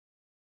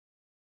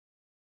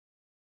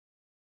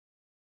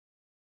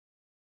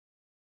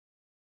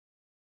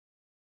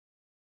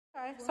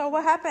Okay, so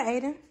what happened,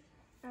 Aiden?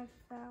 I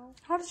fell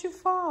How did you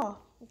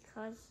fall?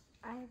 because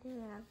I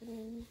didn't have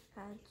any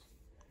pads.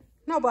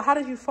 No, but how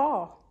did you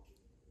fall?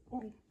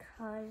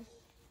 Because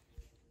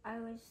I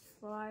was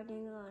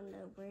sliding on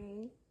the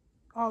ring.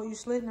 Oh, you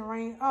slid in the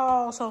rain.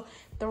 Oh, so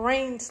the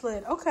rain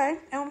slid. Okay.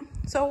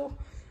 So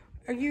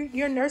are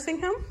you're nursing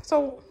him?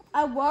 So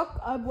I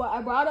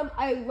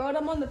rode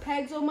him on the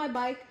pegs on my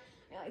bike.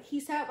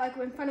 He sat like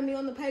in front of me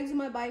on the pegs of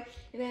my bike,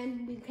 and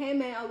then we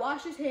came in. I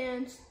washed his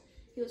hands.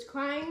 He was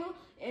crying,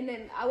 and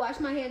then I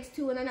washed my hands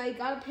too. And then I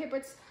got a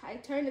paper. I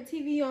turned the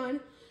TV on,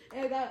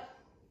 and I got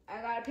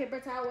a paper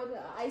towel with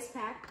an ice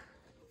pack,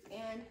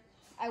 and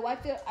I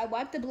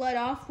wiped the blood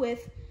off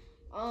with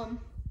a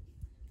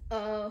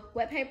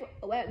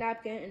wet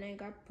napkin, and I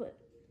got put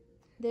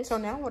this. So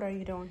now what are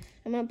you doing?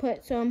 I'm gonna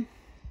put some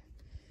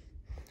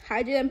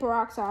hydrogen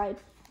peroxide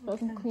so I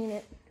can clean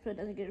it so it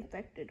doesn't get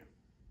infected.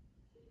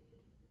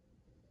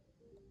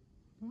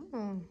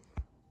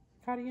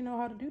 How do you know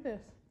how to do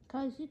this?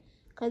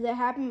 Cause it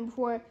happened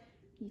before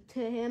to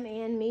him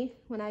and me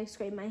when I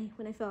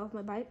fell off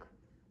my bike.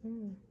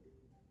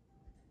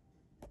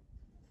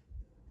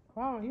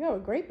 Wow, you have a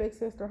great big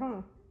sister,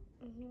 huh?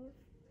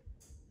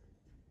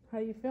 How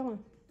you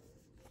feeling?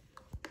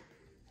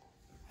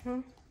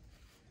 Good.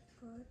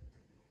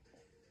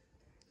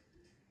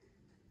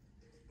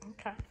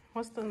 Okay.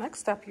 What's the next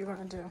step you're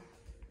gonna do?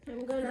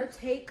 I'm gonna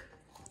take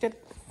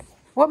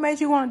What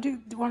made you want to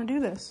do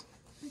this?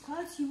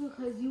 because you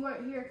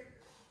weren't here,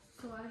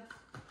 so I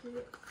did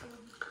it.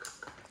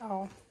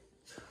 Oh.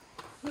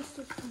 This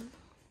is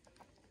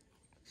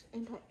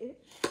anti-itch.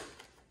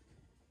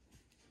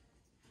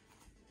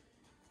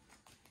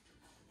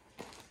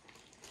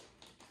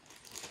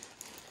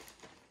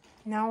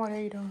 Now what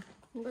are you doing?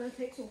 I'm gonna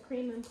take some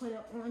cream and put it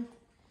on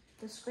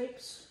the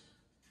scrapes.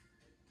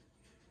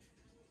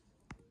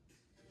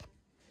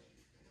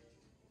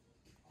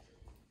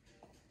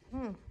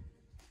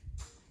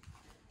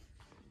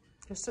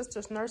 Your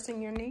sister's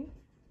nursing your knee?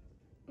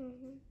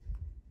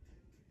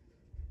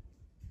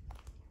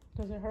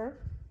 Does it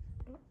hurt?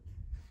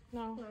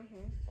 No. My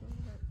hand.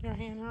 Your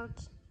hand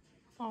hurts?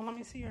 Oh, let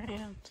me see your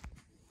hand.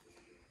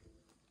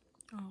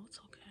 Oh, it's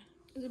okay.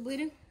 Is it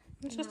bleeding?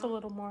 It's just a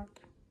little mark.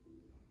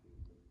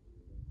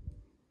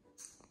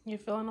 You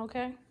feeling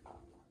okay?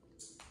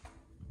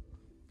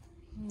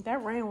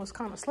 That rain was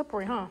kind of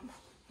slippery, huh?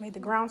 Made the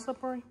ground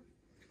slippery.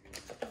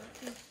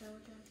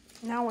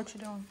 Now what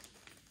you doing?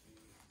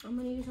 I'm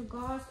gonna use a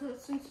gauze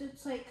since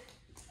it's like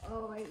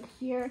right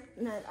here,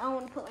 and then I don't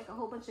want to put like a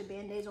whole bunch of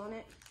band-aids on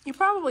it. You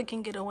probably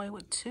can get away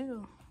with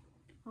 2.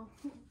 Oh.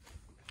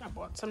 I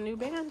bought some new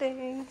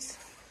band-aids.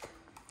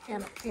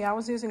 And yeah, I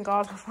was using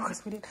gauze before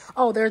because we did.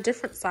 Oh, there are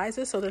different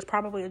sizes, so there's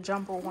probably a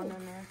jumbo one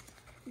in there.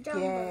 Jumbo.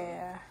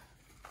 Yeah.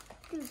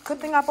 Good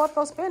thing I bought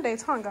those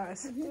band-aids, huh,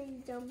 guys?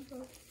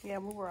 Jumbo. Yeah,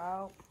 we were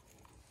out.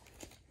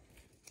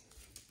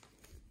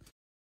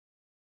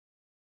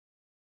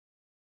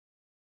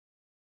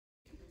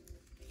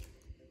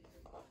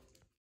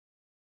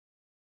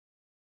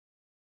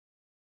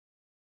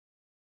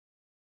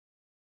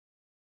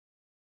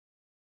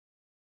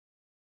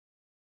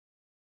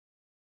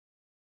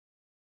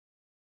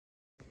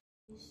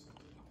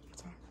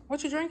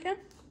 What you drinking?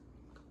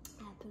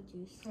 Apple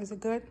juice. Is it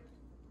good?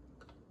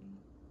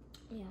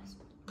 Yes.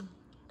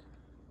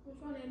 Which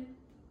one in?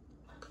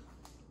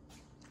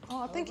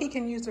 Oh, I think he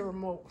can use the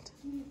remote.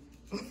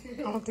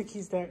 I don't think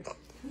he's that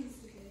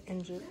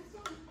injured.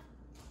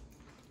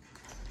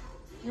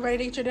 You ready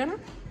to eat your dinner?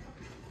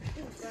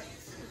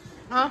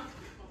 Huh?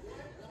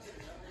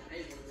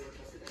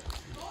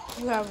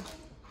 You have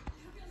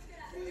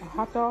a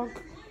hot dog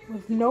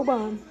with no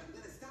bun,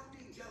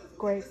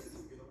 grapes,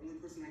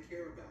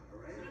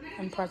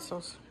 and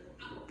pretzels.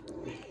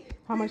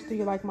 How much do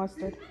you like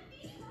mustard?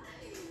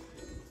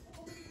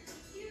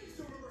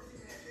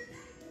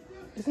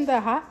 Isn't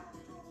that hot?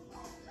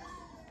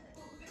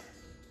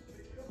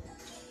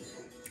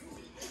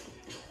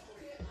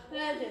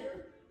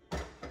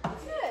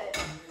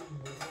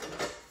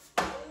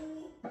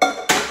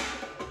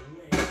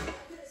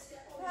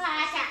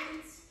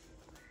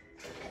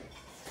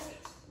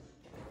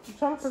 I'm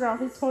trying to figure out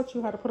who taught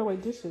you how to put away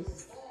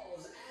dishes.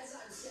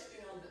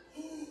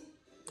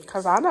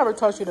 Because I never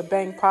taught you to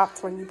bang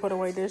pots when you put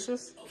away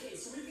dishes.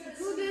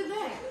 Who did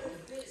that?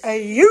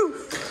 Hey, you!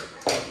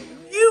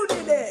 You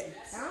did that!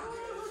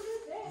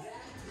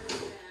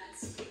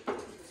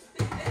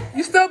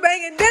 You still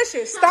banging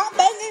dishes. Stop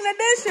banging the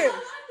dishes.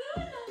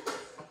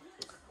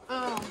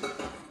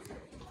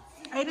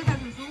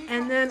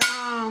 And then,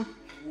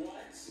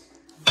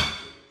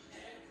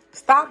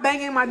 stop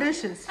banging my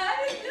dishes.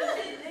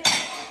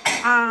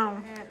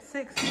 At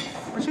 6.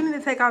 But you need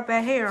to take out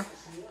that hair.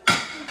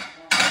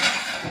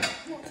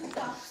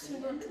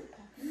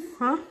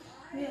 Huh?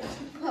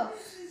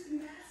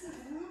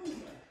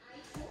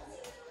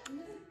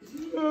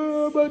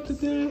 I'm about to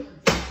do it.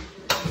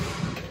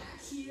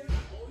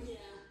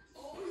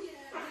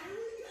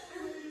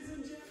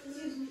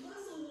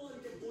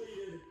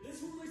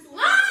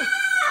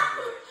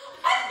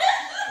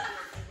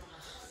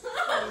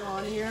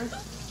 On here.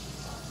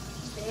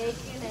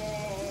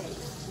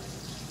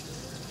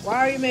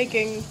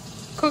 making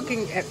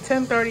cooking at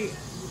 10:30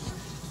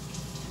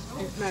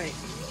 at night?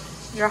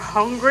 You're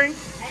hungry?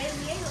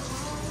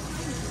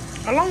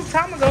 A long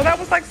time ago. That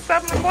was like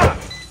 7 o'clock.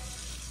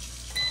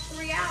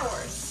 3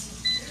 hours.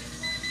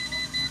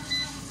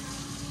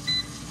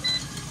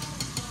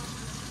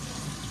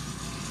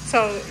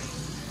 So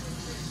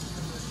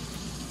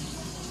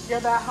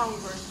you're that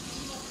hungry.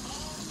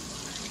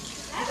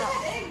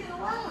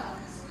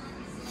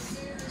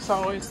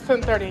 So it's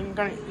 10:30 and you're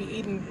gonna be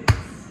eating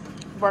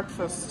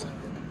breakfast.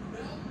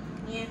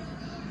 Yeah.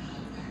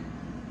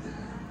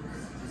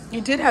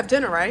 You did have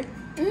dinner, right?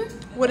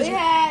 Mm-hmm. What did We you?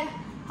 had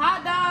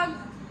hot dog.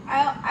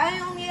 I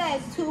only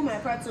had 2 of my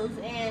pretzels,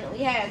 and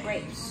we had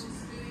grapes.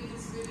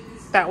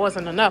 That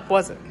wasn't enough,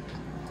 was it?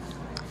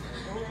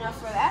 Wasn't enough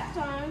for that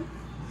time.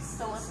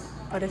 So what's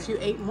But if you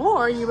ate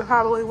more, you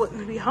probably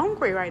wouldn't be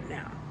hungry right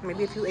now.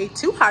 Maybe if you ate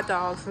 2 hot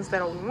dogs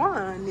instead of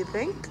 1, you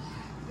think?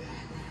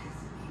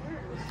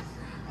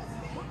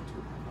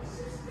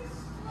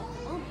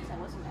 I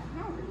wasn't that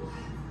hungry.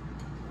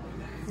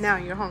 Now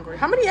you're hungry.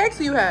 How many eggs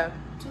do you have?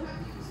 2.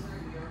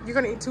 You're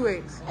gonna eat 2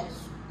 eggs.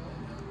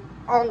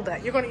 All of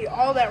that. You're gonna eat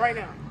all that right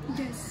now.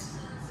 Yes.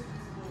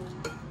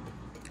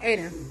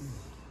 Aiden,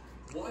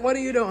 what are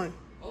you doing?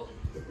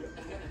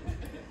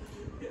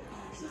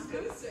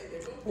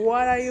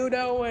 What are you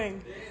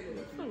doing?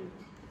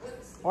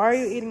 Why are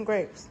you eating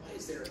grapes?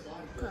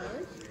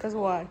 Because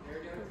why?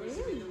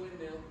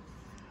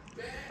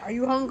 Are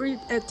you hungry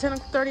at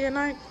 10:30 at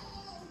night?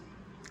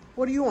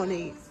 What do you want to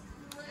eat?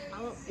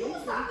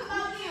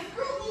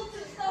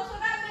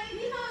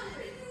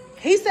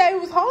 He said he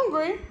was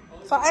hungry,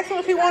 so I asked him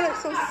if he wanted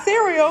some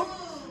cereal.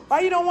 Why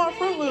you don't want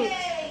Fruit Loops?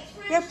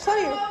 We have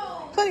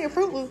plenty of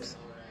Fruit Loops.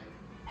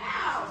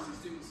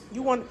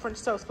 You want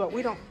French toast, but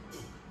we don't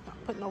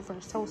put no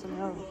French toast in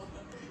the oven.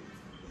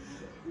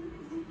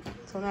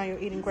 So now you're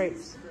eating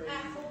grapes.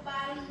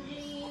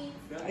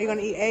 Are you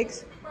gonna eat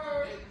eggs?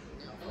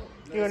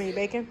 You're gonna eat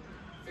bacon?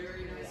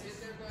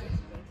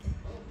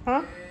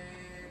 Huh?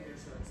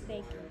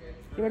 Bacon.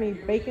 You're gonna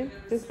eat bacon?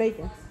 Just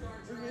bacon.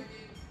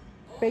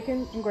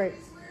 Bacon and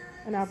grapes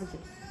and apple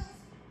juice.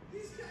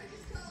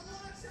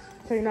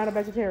 So you're not a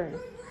vegetarian.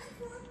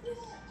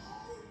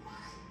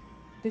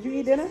 Did you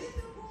eat dinner?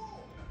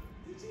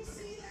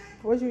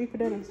 What did you eat for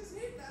dinner?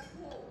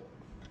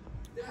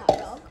 Hot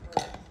dog.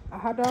 A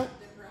hot dog?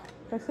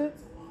 That's it?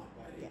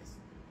 Yes.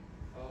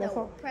 That's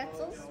all?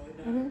 Pretzels.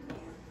 Mm-hmm.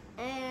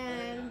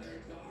 And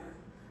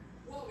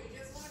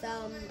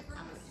some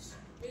apples.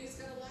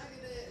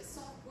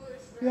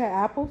 You had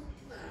apples?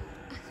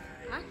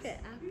 I said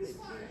apples.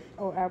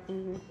 Oh,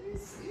 apples.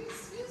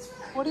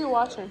 What are you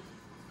watching?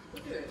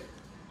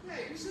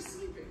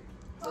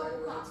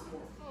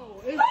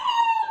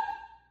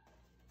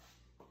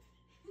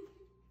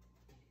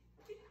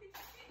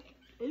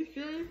 Are you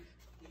serious?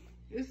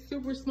 It's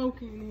super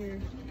smoky in here.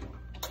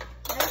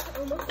 I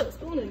almost put a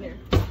spoon in there.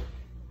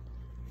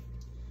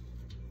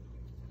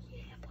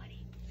 Yeah,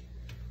 buddy.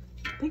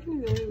 I think you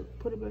need to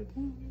put it back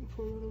in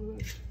for a little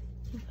bit.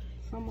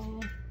 Some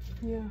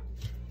yeah.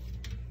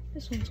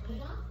 This one's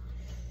good.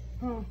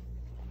 Huh.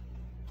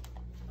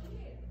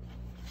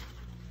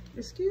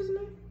 Excuse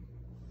me?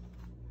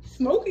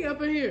 Smoky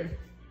up in here.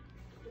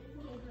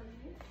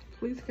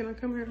 Please, can I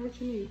come here? What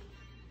you need?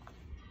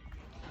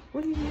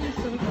 What do you need,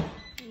 son?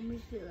 Let me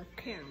see the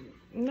camera.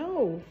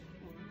 No.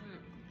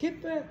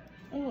 Get that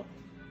up.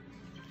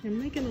 You're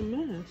making a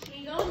mess.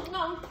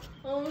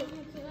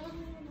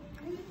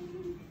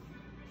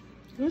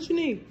 What you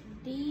need?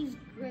 These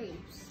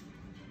grapes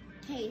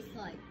taste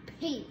like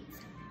paint.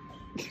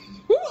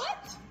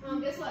 What?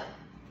 Guess what?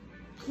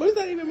 What does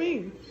that even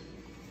mean?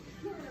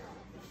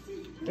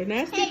 They're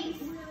nasty?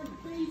 Taste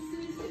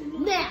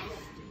nasty.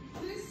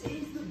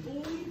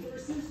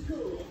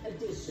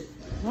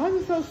 Why is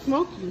it so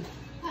smoky?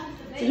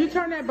 Did you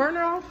turn that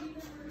burner off?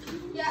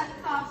 Yeah,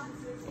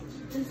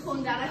 it's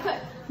cooling down. I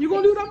could. You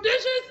gonna do them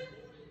dishes?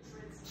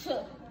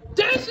 Sure.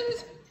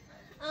 Dishes?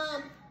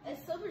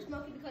 It's super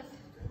smoky because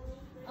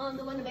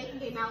when the bacon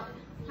came out,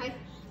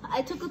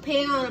 I took a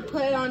pan and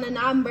put it on a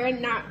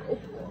non-burn, not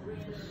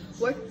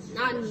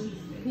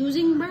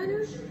using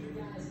burner.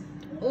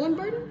 On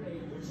burner?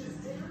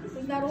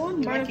 Is that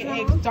on? Like your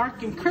Burner eggs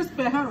dark and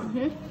crispy, huh?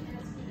 Mm-hmm.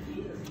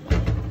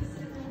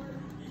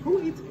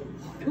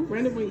 Who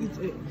randomly eats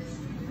eggs?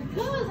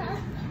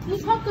 You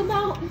talk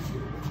about.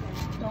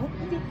 Don't.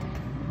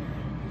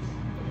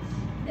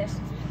 This.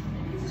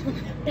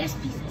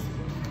 Best pieces.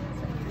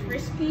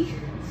 Crispy.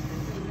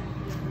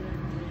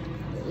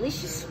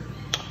 Delicious.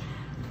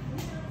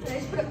 I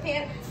just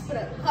put a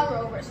cover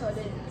over it so it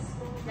didn't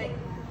like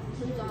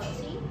lose all the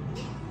seed.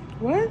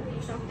 What?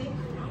 Something.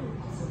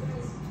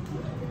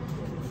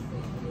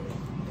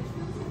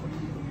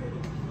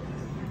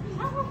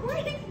 How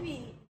recording me?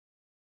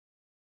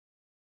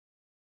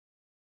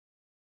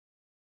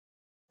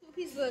 2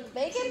 pieces of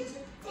bacon,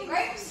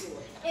 grapes,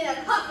 and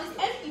a cup. It's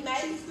empty,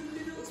 mate.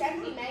 It's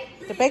empty, mate.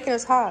 The bacon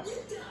is hot.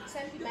 It's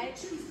empty,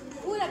 mate.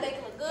 Ooh, that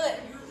bacon look good.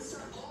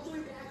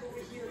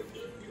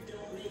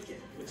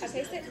 Can I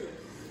taste it?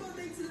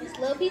 This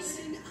little piece.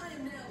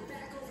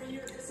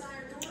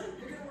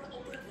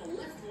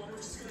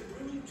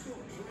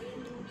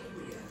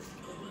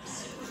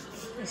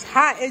 It's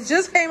hot. It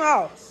just came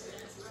out.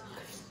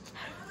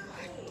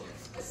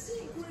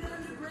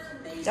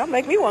 Y'all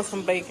make me want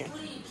some bacon.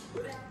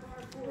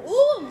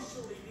 Ooh,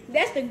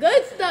 that's the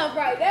good stuff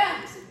right there.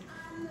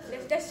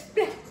 That's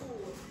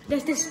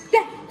the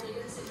stuff.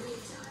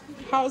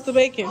 How's the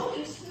bacon?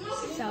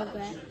 So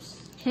good.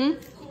 Hmm?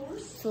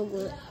 So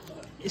good.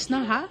 It's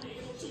not hot?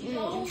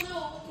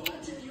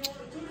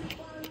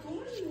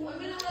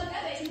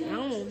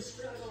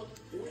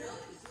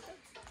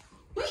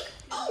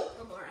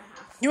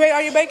 You ate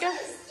all your bacon?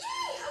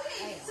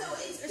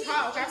 It's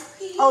hot, okay?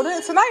 Oh,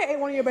 then tonight you ate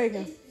one of your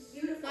bacon.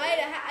 So I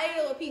ate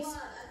a little piece.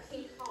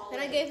 And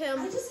I gave him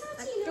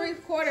like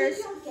 3/4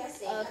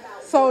 of.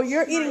 So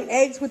you're eating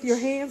eggs with your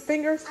hand,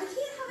 fingers?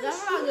 That's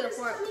how I get it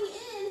for it.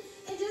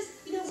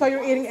 So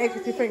you're eating eggs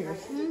with your fingers?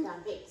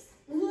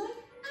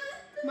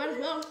 Might as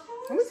well.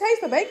 Let me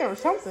taste the bacon or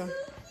something. I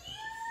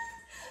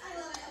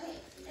love it. Okay,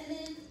 and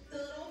then the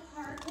little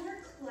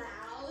hardcore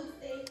clouds,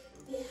 they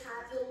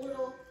have the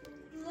little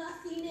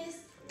fluffiness.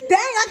 Dang,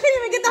 I can't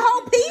even get the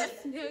whole piece.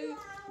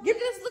 Look at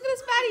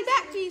this fatty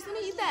back cheese. Let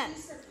me eat that.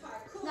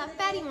 Got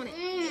fatty on it.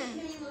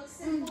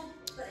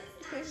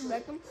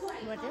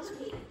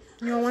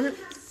 You don't want it?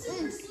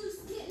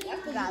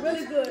 That's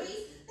really good.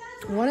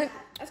 You want it?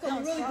 That's gonna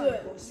be really good.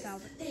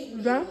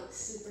 You done?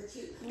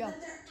 No.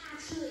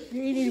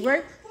 You eat any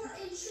grape?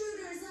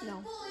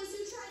 No.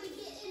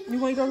 You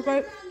want to eat those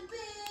grapes?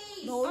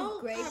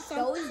 Those grapes,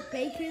 those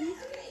bacon,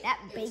 that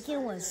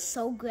bacon was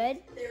so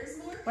good.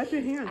 Wipe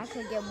your I hands.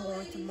 could get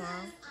more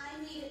tomorrow.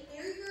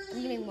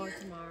 I'm getting more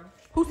tomorrow.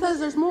 Who says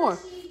there's more?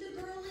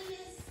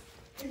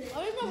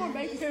 Oh, there's no more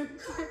bacon.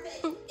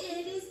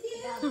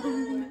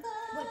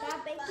 But that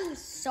bacon is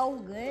so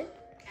good.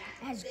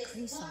 It has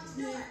grease on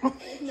it.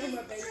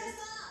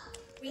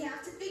 We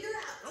have to figure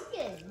out. I'm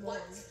getting more.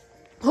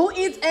 Who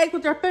eats eggs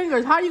with their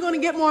fingers? How are you going to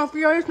get more if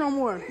there is no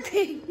more? We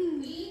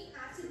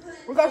have to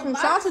put We got some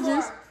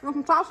sausages. You want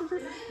some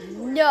sausages?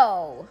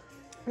 No.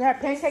 We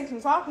have pancakes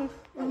and sausage.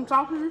 Some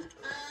sausages.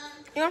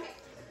 You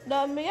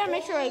gotta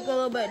make sure it's a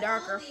little bit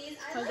darker.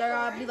 Because they're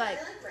gonna be like,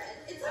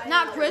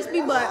 not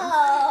crispy, but.